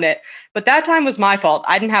cabinet. But that time was my fault.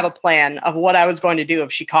 I didn't have a plan of what I was going to do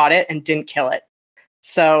if she caught it and didn't kill it.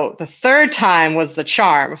 So the third time was the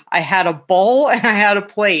charm. I had a bowl and I had a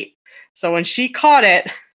plate. So when she caught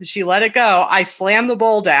it, she let it go. I slammed the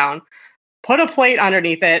bowl down, put a plate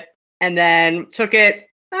underneath it, and then took it,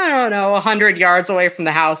 100 yards away from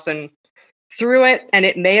the house and threw it. And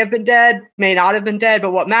it may have been dead, may not have been dead.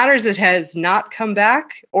 But what matters, it has not come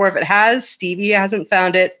back. Or if it has, Stevie hasn't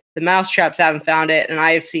found it. The mouse traps haven't found it. And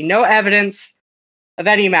I have seen no evidence of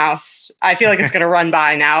any mouse. I feel like it's going to run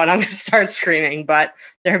by now and I'm going to start screaming. But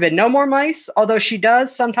there have been no more mice, although she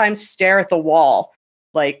does sometimes stare at the wall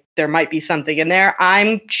like there might be something in there.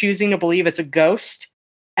 I'm choosing to believe it's a ghost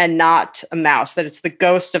and not a mouse, that it's the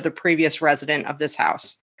ghost of the previous resident of this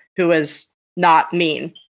house who is not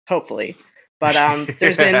mean, hopefully. But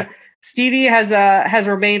there's been Stevie has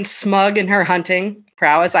remained smug in her hunting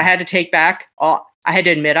prowess. I had to take back all. I had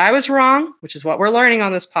to admit I was wrong, which is what we're learning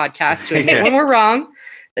on this podcast, to admit when we're wrong,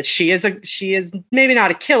 that she is maybe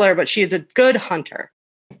not a killer, but she is a good hunter.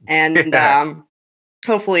 And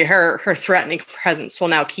hopefully her threatening presence will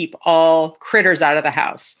now keep all critters out of the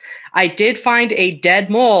house. I did find a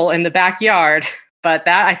dead mole in the backyard but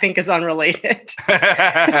that I think is unrelated.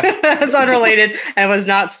 It's unrelated and was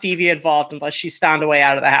not Stevie involved unless she's found a way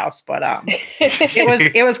out of the house. But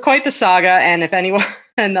it was quite the saga. And if anyone,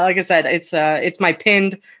 and like I said, it's my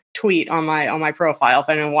pinned tweet on my profile if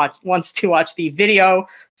anyone wants to watch the video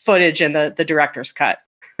footage and the director's cut.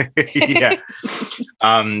 Yeah.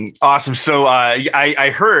 Awesome. So I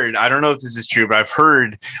heard, I don't know if this is true, but I've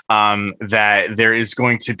heard that there is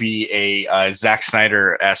going to be a Zack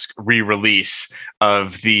Snyder-esque re-release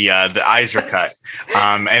of the Iser cut.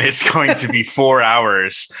 And it's going to be 4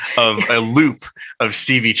 hours of a loop of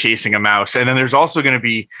Stevie chasing a mouse. And then there's also going to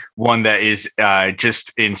be one that is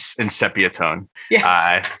just in sepia tone.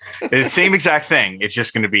 Yeah. It's the same exact thing. It's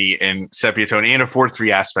just going to be in sepia tone and a 4:3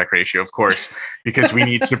 aspect ratio, of course, because we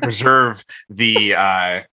need to preserve the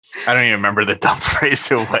I don't even remember the dumb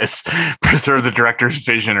phrase it was, preserve the director's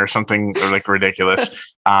vision or something like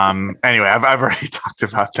ridiculous. Anyway, I've already talked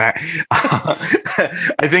about that.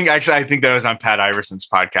 I think that was on Pat Iverson's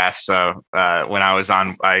podcast. So when I was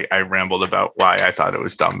on, I rambled about why I thought it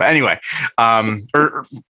was dumb. But anyway, or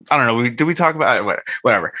I don't know. Did we talk about it?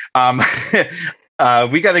 Whatever.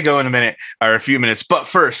 We got to go in a minute or a few minutes. But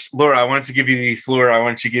first, Laura, I wanted to give you the floor. I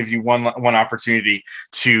wanted to give you one opportunity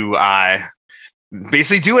to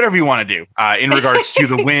basically do whatever you want to do in regards to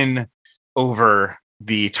the win over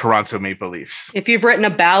the Toronto Maple Leafs. If you've written a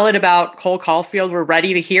ballad about Cole Caulfield, we're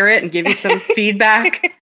ready to hear it and give you some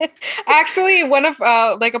feedback. Actually, one of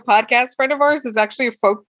like a podcast friend of ours is actually a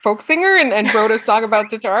folk singer and wrote a song about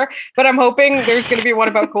Tatar, but I'm hoping there's going to be one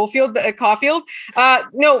about Caulfield.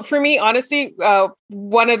 No, for me, honestly,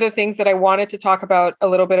 one of the things that I wanted to talk about a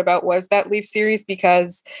little bit about was that Leaf series,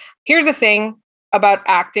 because here's the thing about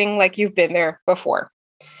acting like you've been there before.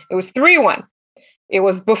 It was 3-1. It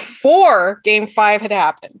was before Game 5 had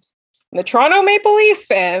happened. And the Toronto Maple Leafs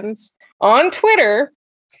fans on Twitter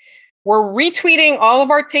were retweeting all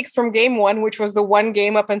of our takes from Game 1, which was the one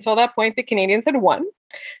game up until that point the Canadians had won.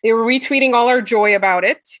 They were retweeting all our joy about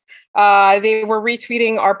it. They were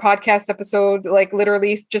retweeting our podcast episode, like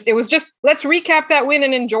literally it was just, let's recap that win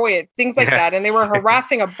and enjoy it. Things like that. And they were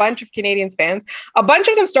harassing a bunch of Canadians fans. A bunch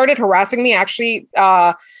of them started harassing me actually,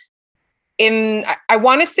 I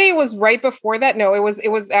want to say it was right before that. No, it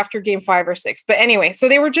was after Game 5 or 6. But anyway, so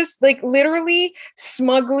they were just like literally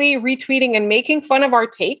smugly retweeting and making fun of our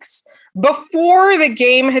takes before the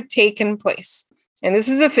game had taken place. And this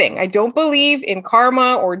is the thing. I don't believe in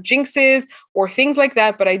karma or jinxes or things like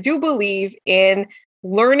that, but I do believe in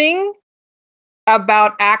learning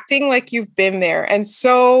about acting like you've been there. And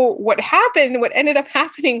so what ended up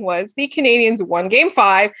happening was the Canadians won Game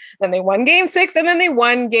 5, then they won Game 6, and then they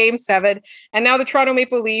won Game 7. And now the Toronto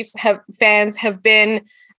Maple Leafs fans have been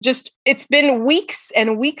it's been weeks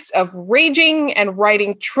and weeks of raging and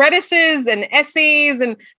writing treatises and essays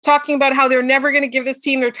and talking about how they're never going to give this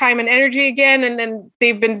team their time and energy again. And then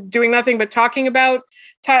they've been doing nothing but talking about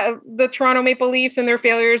the Toronto Maple Leafs and their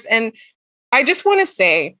failures. And I just want to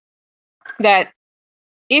say that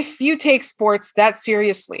if you take sports that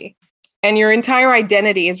seriously and your entire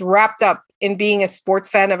identity is wrapped up in being a sports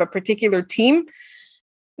fan of a particular team,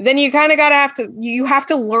 then you kind of have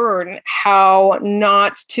to learn how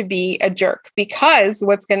not to be a jerk, because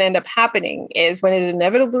what's going to end up happening is when it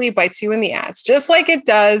inevitably bites you in the ass, just like it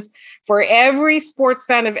does for every sports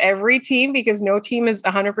fan of every team, because no team is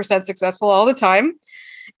 100% successful all the time,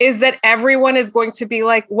 is that everyone is going to be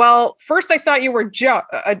like, well, first I thought you were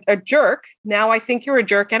a jerk. Now I think you're a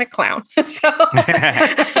jerk and a clown. So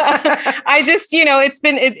I just,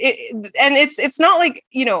 it's not like,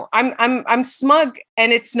 I'm smug,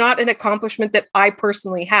 and it's not an accomplishment that I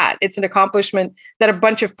personally had. It's an accomplishment that a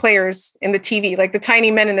bunch of players in the TV, like the tiny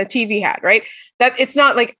men in the TV had, right? That it's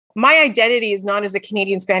not like, my identity is not as a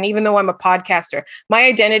Canadians fan, even though I'm a podcaster. My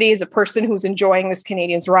identity is a person who's enjoying this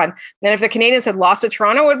Canadians run. And if the Canadians had lost to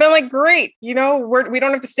Toronto, it would have been like, great, we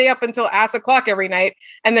don't have to stay up until ass o'clock every night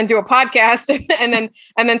and then do a podcast and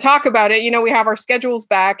then talk about it. We have our schedules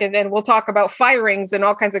back, and then we'll talk about firings and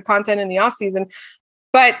all kinds of content in the off season.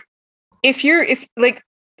 But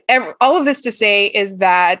all of this to say is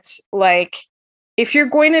that, like, if you're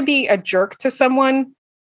going to be a jerk to someone,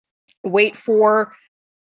 wait for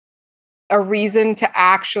a reason to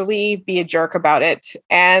actually be a jerk about it.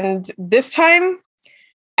 And this time,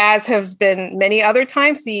 as has been many other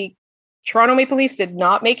times, the Toronto Maple Leafs did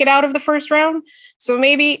not make it out of the first round. So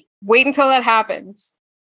maybe wait until that happens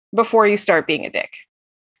before you start being a dick.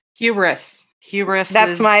 Hubris.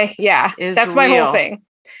 That's my whole thing.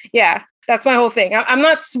 Yeah. That's my whole thing. I'm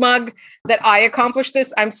not smug that I accomplished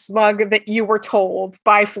this. I'm smug that you were told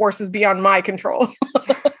by forces beyond my control.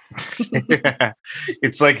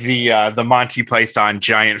 It's like the Monty Python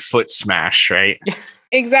giant foot smash, right?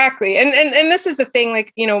 Exactly. And this is the thing,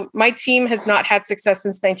 like, my team has not had success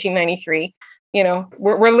since 1993.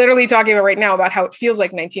 We're literally talking about right now about how it feels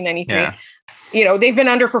like 1993. Yeah. They've been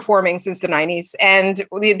underperforming since the 90s, and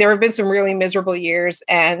there have been some really miserable years.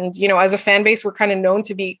 And, as a fan base, we're kind of known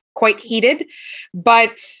to be quite heated,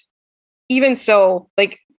 but even so,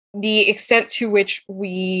 like, the extent to which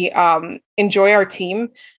we enjoy our team,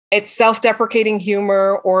 it's self-deprecating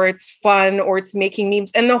humor, or it's fun, or it's making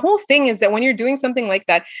memes. And the whole thing is that when you're doing something like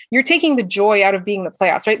that, you're taking the joy out of being the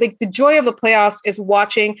playoffs, right? Like, the joy of the playoffs is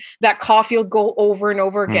watching that Caulfield goal over and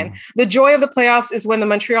over again. The joy of the playoffs is when the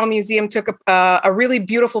Montreal Museum took a really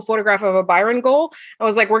beautiful photograph of a Byron goal. I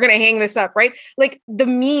was like, we're going to hang this up, right? Like, the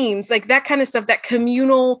memes, like that kind of stuff, that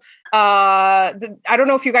communal, I don't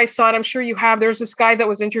know if you guys saw it. I'm sure you have. There's this guy that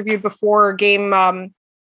was interviewed before game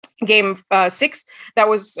 6 that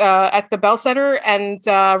was at the Bell Center, and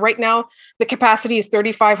right now the capacity is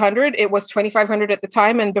 3,500. It was 2,500 at the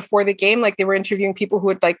time, and before the game, like, they were interviewing people who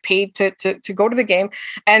had like paid to go to the game,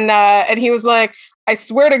 and he was like, I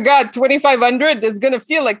swear to God, 2,500 is going to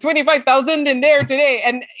feel like 25,000 in there today.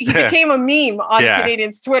 And he became a meme on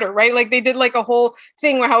Canadians' Twitter, right? Like, they did like a whole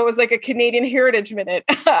thing where how it was like a Canadian Heritage Minute.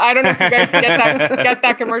 I don't know if you guys get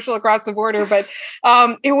that commercial across the border, but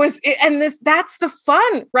that's the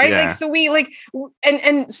fun, right? Yeah. Like, so we like,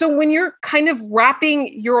 and so when you're kind of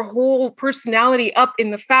wrapping your whole personality up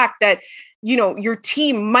in the fact that, your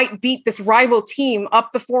team might beat this rival team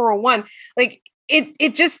up the 401, like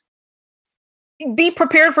it just, be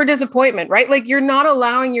prepared for disappointment, right? Like, you're not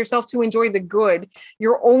allowing yourself to enjoy the good.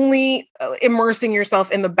 You're only immersing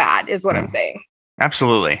yourself in the bad, is what I'm saying.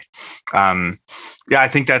 Absolutely. I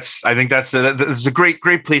think that's a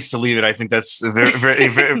great place to leave it. I think that's a very,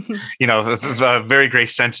 very a very great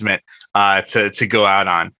sentiment to go out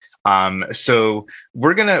on. So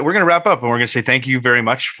we're gonna wrap up, and we're gonna say thank you very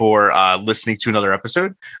much for listening to another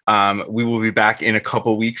episode. We will be back in a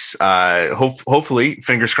couple weeks. Hopefully,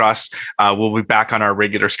 fingers crossed, we'll be back on our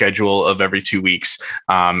regular schedule of every 2 weeks.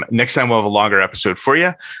 Next time we'll have a longer episode for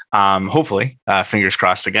you. Hopefully, fingers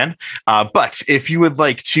crossed again. But if you would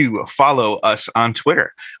like to follow us on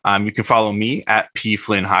Twitter, you can follow me at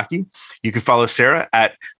pflynnhockey. You can follow Sarah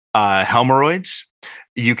at Helmeroids.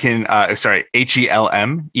 You can, HELMERROIDS,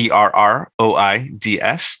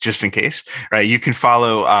 just in case, right? You can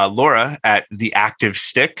follow Laura at The Active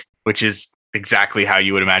Stick, which is exactly how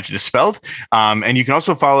you would imagine it spelled. And you can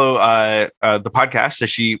also follow the podcast that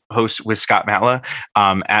she hosts with Scott Matla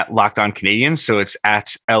at Locked On Canadians. So it's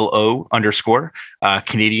at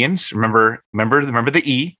LO_Canadians. Remember the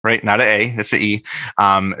E, right? Not an A, that's the E.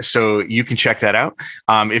 So you can check that out.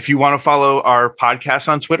 If you want to follow our podcast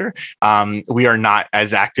on Twitter, we are not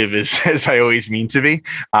as active as I always mean to be,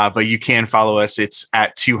 but you can follow us. It's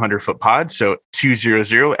at 200footpod. So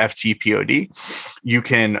 200 FTPOD. You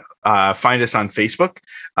can find us on Facebook,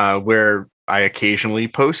 where I occasionally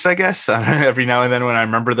post, I guess, every now and then when I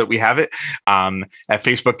remember that we have it, at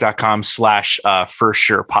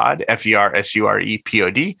facebook.com/ForSurePod,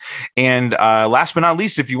 FERSUREPOD. And last but not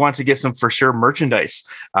least, if you want to get some For Sure merchandise,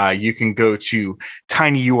 you can go to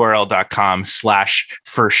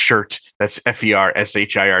tinyurl.com/ForShirt. That's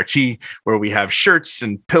FERSHIRT, where we have shirts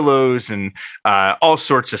and pillows and all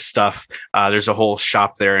sorts of stuff. There's a whole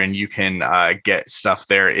shop there, and you can get stuff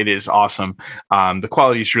there. It is awesome. The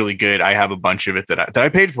quality is really good. I have a bunch of it that I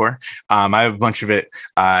paid for. I have a bunch of it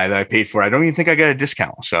that I paid for. I don't even think I got a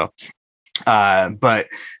discount. So, but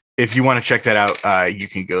if you want to check that out, you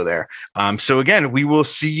can go there. So again, we will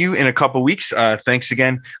see you in a couple weeks. Thanks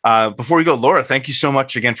again. Before we go, Laura, thank you so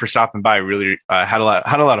much again for stopping by. Really had a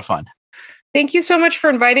lot of fun. Thank you so much for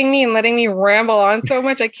inviting me and letting me ramble on so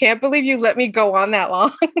much. I can't believe you let me go on that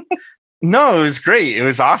long. No, it was great. It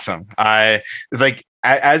was awesome.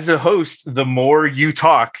 As a host, the more you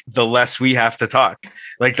talk, the less we have to talk.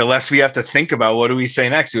 Like, the less we have to think about what do we say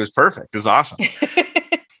next. It was perfect. It was awesome.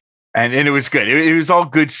 and it was good. It was all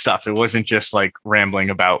good stuff. It wasn't just like rambling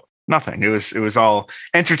about nothing. It was all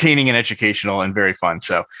entertaining and educational and very fun.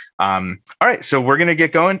 So, all right. So we're going to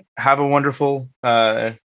get going. Have a wonderful,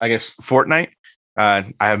 fortnight. I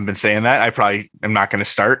haven't been saying that. I probably am not going to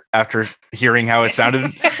start after hearing how it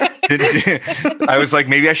sounded. I was like,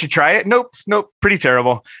 maybe I should try it. Nope. Pretty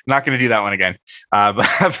terrible. Not going to do that one again. But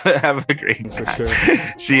have a great For sure.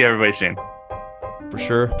 See you everybody soon. For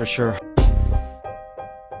sure. For sure.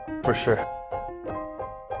 For sure.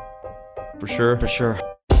 For sure. For sure.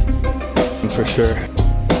 For sure.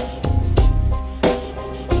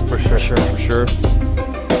 For sure. For sure. For sure.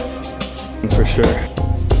 For sure.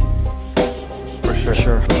 For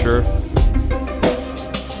sure. For sure.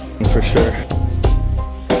 For For sure.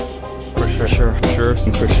 For sure. For sure.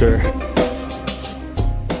 For sure.